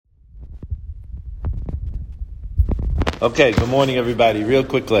Okay, good morning, everybody. Real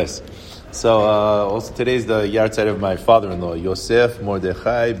quick class. So, also today's the yahrzeit of my father-in-law, Yosef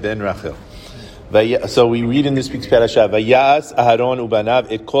Mordechai ben Rachel. So we read in this week's parasha, Vayas Aharon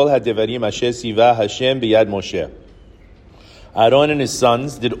ubanav et kol hadevarim asher siva Hashem biyad Moshe. Aaron and his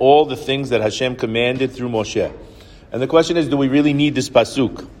sons did all the things that Hashem commanded through Moshe. And the question is, do we really need this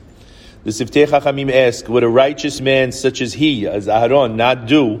pasuk? The Siftei Hahamim ask, would a righteous man such as he, as Aaron, not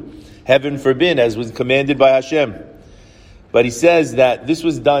do, heaven forbid, as was commanded by Hashem? But he says that this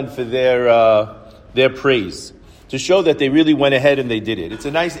was done for their praise, to show that they really went ahead and they did it. It's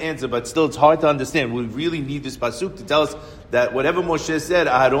a nice answer, but still it's hard to understand. We really need this pasuk to tell us that whatever Moshe said,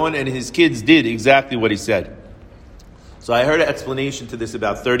 Aaron and his kids did exactly what he said. So I heard an explanation to this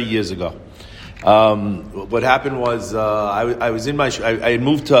about 30 years ago. What happened was I was in I had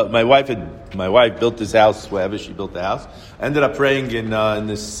moved to my wife built this house wherever she built the house. I ended up praying in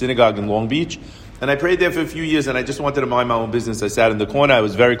this synagogue in Long Beach. And I prayed there for a few years, and I just wanted to mind my own business. I sat in the corner. I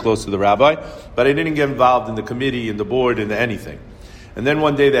was very close to the rabbi, but I didn't get involved in the committee, in the board, in anything. And then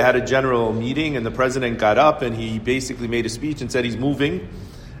one day they had a general meeting, and the president got up, and he basically made a speech and said he's moving,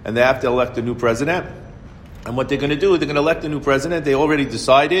 and they have to elect a new president. And what they're going to do, they're going to elect a new president. They already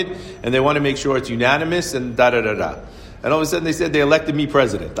decided, and they want to make sure it's unanimous, and da-da-da-da. And all of a sudden they said they elected me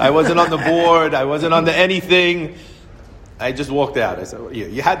president. I wasn't on the board. I wasn't on anything. I just walked out. I said, well,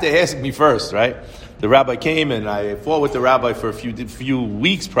 you had to ask me first, right? The rabbi came, and I fought with the rabbi for a few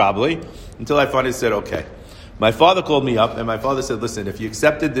weeks probably, until I finally said, okay. My father called me up, and my father said, listen, if you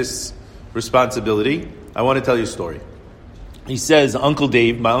accepted this responsibility, I want to tell you a story. He says, my Uncle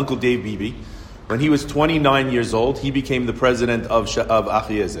Dave Bibi, when he was 29 years old, he became the president of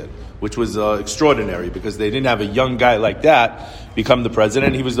Achiezer, which was extraordinary, because they didn't have a young guy like that become the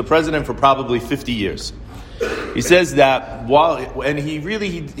president. He was the president for probably 50 years. He says that he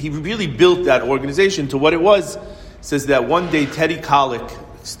really built that organization to what it was. He says that one day Teddy Kollek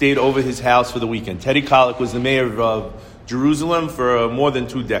stayed over his house for the weekend. Teddy Kollek was the mayor of Jerusalem for more than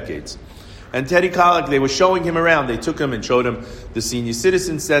 2 decades. And Teddy Kollek, they were showing him around. They took him and showed him the senior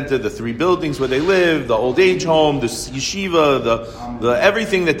citizen center, the 3 buildings where they live, the old age home, the yeshiva, the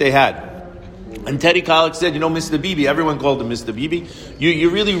everything that they had. And Teddy Kollek said, Mr. Bibi, everyone called him Mr. Bibi,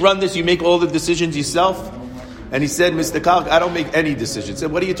 you really run this, you make all the decisions yourself? And he said, Mr. Kollek, I don't make any decisions. He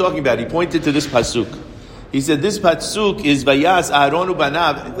said, what are you talking about? He pointed to this pasuk. He said, this pasuk is Vayas Aaron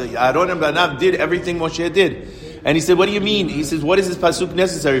ubanav. Aaron and Banav did everything Moshe did. And he said, what do you mean? He says, what is this pasuk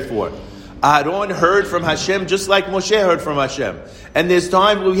necessary for? Aaron heard from Hashem just like Moshe heard from Hashem. And there's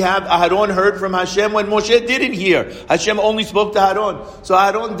time we have Aaron heard from Hashem when Moshe didn't hear. Hashem only spoke to Aaron. So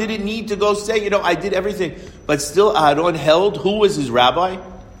Aaron didn't need to go say, I did everything. But still Aaron held, who was his rabbi?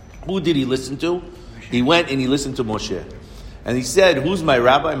 Who did he listen to? He went and he listened to Moshe. And he said, who's my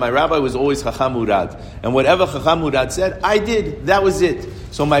rabbi? My rabbi was always Chacham Murad. And whatever Chacham Murad said, I did. That was it.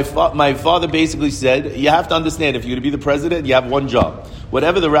 So my father basically said, you have to understand, if you're going to be the president, you have one job.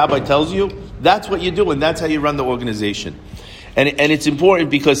 Whatever the rabbi tells you, that's what you do, and that's how you run the organization. And it's important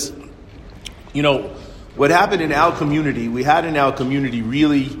because, what happened in our community, we had in our community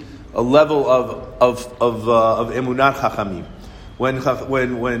really a level of emunat chachamim. When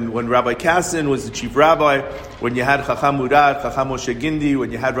Rabbi Kassin was the chief rabbi, when you had Chacham Murad, Chacham Moshe Gindi,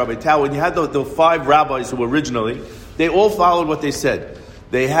 when you had Rabbi Tao, when you had the 5 rabbis who originally, they all followed what they said.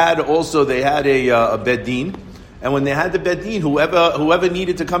 They had a Beit Din, and when they had the Beit Din, whoever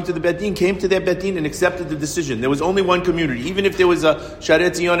needed to come to the Beit Din came to their Beit Din and accepted the decision. There was only one community. Even if there was a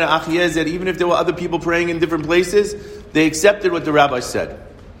Sharet Zion and Achiezer, even if there were other people praying in different places, they accepted what the rabbi said.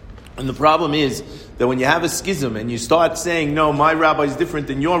 And the problem is that when you have a schism and you start saying, no, my rabbi is different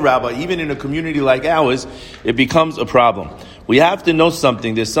than your rabbi, even in a community like ours, it becomes a problem. We have to know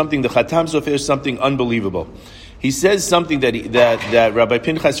something. There's something, the Khatam Sofer is something unbelievable. He says something that Rabbi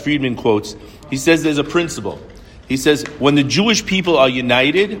Pinchas Friedman quotes. He says there's a principle. He says, when the Jewish people are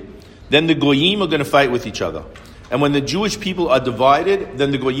united, then the Goyim are going to fight with each other. And when the Jewish people are divided,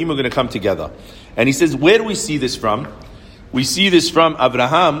 then the Goyim are going to come together. And he says, where do we see this from? We see this from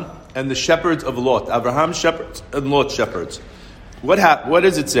Abraham and the shepherds of Lot. Abraham shepherds and Lot shepherds. What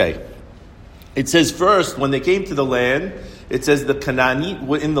does it say? It says first, when they came to the land, it says the Canaanite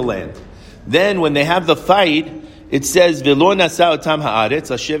were in the land. Then when they have the fight, it says, V'lo nasa otam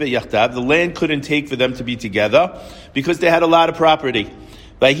haaretz ashevet yachtav. The land couldn't take for them to be together because they had a lot of property.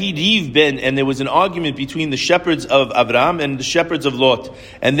 And there was an argument between the shepherds of Abraham and the shepherds of Lot.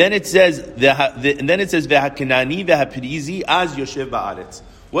 And then it says, V'hakanani v'haperizi az yoshev ba'aretz.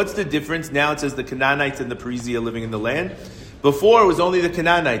 What's the difference? Now it says the Canaanites and the Perizi are living in the land. Before it was only the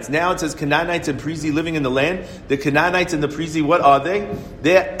Canaanites. Now it says Canaanites and Perizi living in the land. The Canaanites and the Perizi, what are they?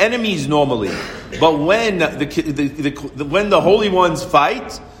 They're enemies normally. But when when the holy ones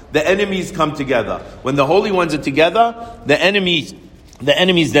fight, the enemies come together. When the holy ones are together, the enemies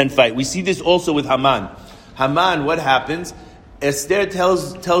then fight. We see this also with Haman. Haman, what happens? Esther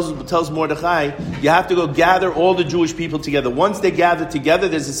tells Mordechai, you have to go gather all the Jewish people together. Once they gather together,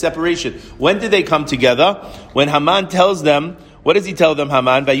 there's a separation. When did they come together? When Haman tells them, what does he tell them,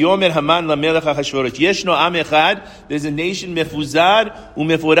 Haman? Vayomer Haman lamelech Achashverosh. Yeshno am echad. There's a nation mefuzar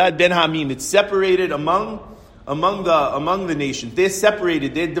umeforad ben hamim. It's separated among the nations. They're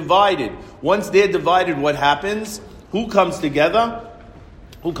separated. They're divided. Once they're divided, what happens? Who comes together?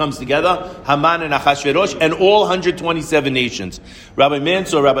 Haman and Achashverosh and all 127 nations. Rabbi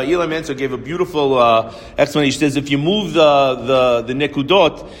Eli Mansour gave a beautiful explanation. He says, if you move the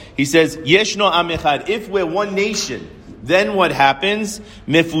nekudot, he says, Yeshno am echad. If we're one nation, then what happens?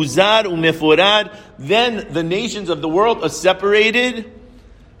 Mefuzar umeforad. Then the nations of the world are separated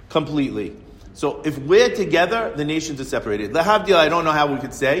completely. So if we're together, the nations are separated. Lahavdil, I don't know how we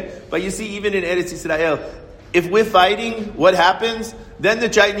could say, but you see, even in Eretz Yisrael, if we're fighting, what happens? Then the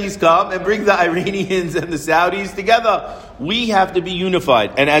Chinese come and bring the Iranians and the Saudis together. We have to be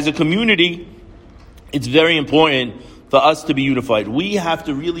unified. And as a community, it's very important for us to be unified. We have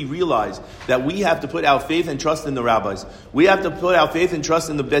to really realize that we have to put our faith and trust in the rabbis. We have to put our faith and trust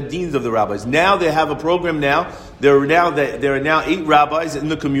in the beddins of the rabbis. Now they have a program now. There are now 8 rabbis in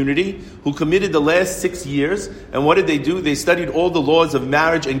the community who committed the last 6 years. And what did they do? They studied all the laws of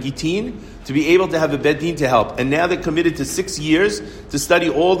marriage and gitin to be able to have a beddin to help. And now they're committed to 6 years to study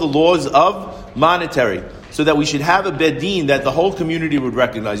all the laws of monetary, so that we should have a beddin that the whole community would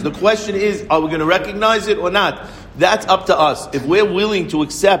recognize. The question is, are we going to recognize it or not? That's up to us. If we're willing to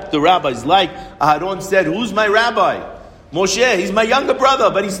accept the rabbis, like Aharon said, who's my rabbi? Moshe, he's my younger brother,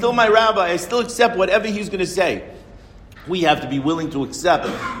 but he's still my rabbi. I still accept whatever he's going to say. We have to be willing to accept.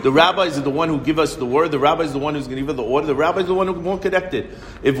 The rabbis are the one who give us the word. The rabbi is the one who's going to give us the order. The rabbi is the one who's more connected.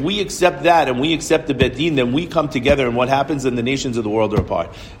 If we accept that and we accept the beddin, then we come together, and what happens? Then the nations of the world are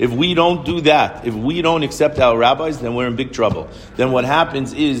apart. If we don't do that, if we don't accept our rabbis, then we're in big trouble. Then what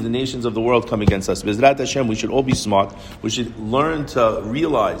happens is the nations of the world come against us. Bezrat Hashem, we should all be smart. We should learn to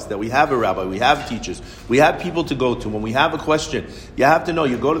realize that we have a rabbi, we have teachers, we have people to go to. When we have a question, you have to know,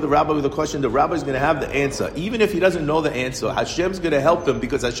 you go to the rabbi with a question, the rabbi is going to have the answer. Even if he doesn't know the answer, Hashem's going to help him,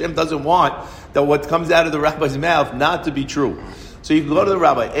 because Hashem doesn't want that what comes out of the rabbi's mouth not to be true. So you can go to the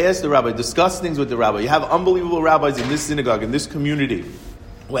rabbi, ask the rabbi, discuss things with the rabbi. You have unbelievable rabbis in this synagogue, in this community,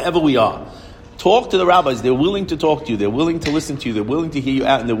 wherever we are. Talk to the rabbis. They're willing to talk to you. They're willing to listen to you. They're willing to hear you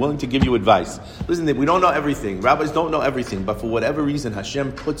out, and they're willing to give you advice. Listen, we don't know everything. Rabbis don't know everything, but for whatever reason,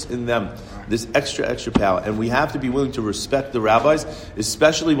 Hashem puts in them this extra power, and we have to be willing to respect the rabbis,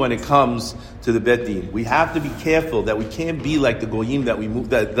 especially when it comes to the Bet Din. We have to be careful that we can't be like the Goyim that we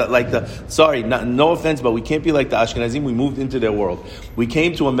moved, no offense, but we can't be like the Ashkenazim. We moved into their world. We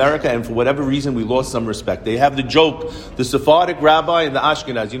came to America, and for whatever reason, we lost some respect. They have the joke, the Sephardic rabbi and the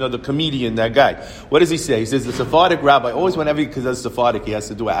Ashkenaz, the comedian, that guy. What does he say? He says the Sephardic rabbi, always whenever, because that's Sephardic, he has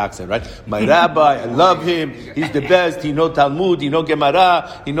to do an accent, right? My rabbi, I love him, he's the best, he know Talmud, he know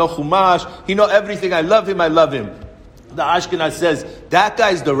Gemara, he know Chumash, he know everything, I love him. The Ashkenaz says, that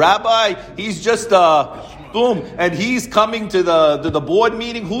guy's the rabbi, he's just boom, and he's coming to the board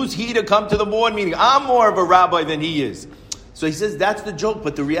meeting. Who's he to come to the board meeting? I'm more of a rabbi than he is. So he says that's the joke,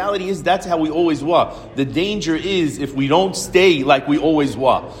 but the reality is that's how we always were. The danger is if we don't stay like we always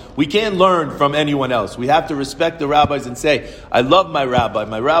were. We can't learn from anyone else. We have to respect the rabbis and say, I love my rabbi.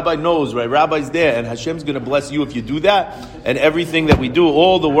 My rabbi knows, my rabbi's there, and Hashem's going to bless you if you do that. And everything that we do,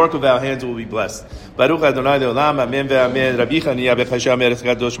 all the work of our hands will be blessed. Baruch Adonai Le'olam, Amen ve'amen. Rabbi Chania b'Chashem Eretz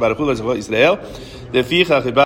Kadosh Baruch Hu L'Zachor Yisrael.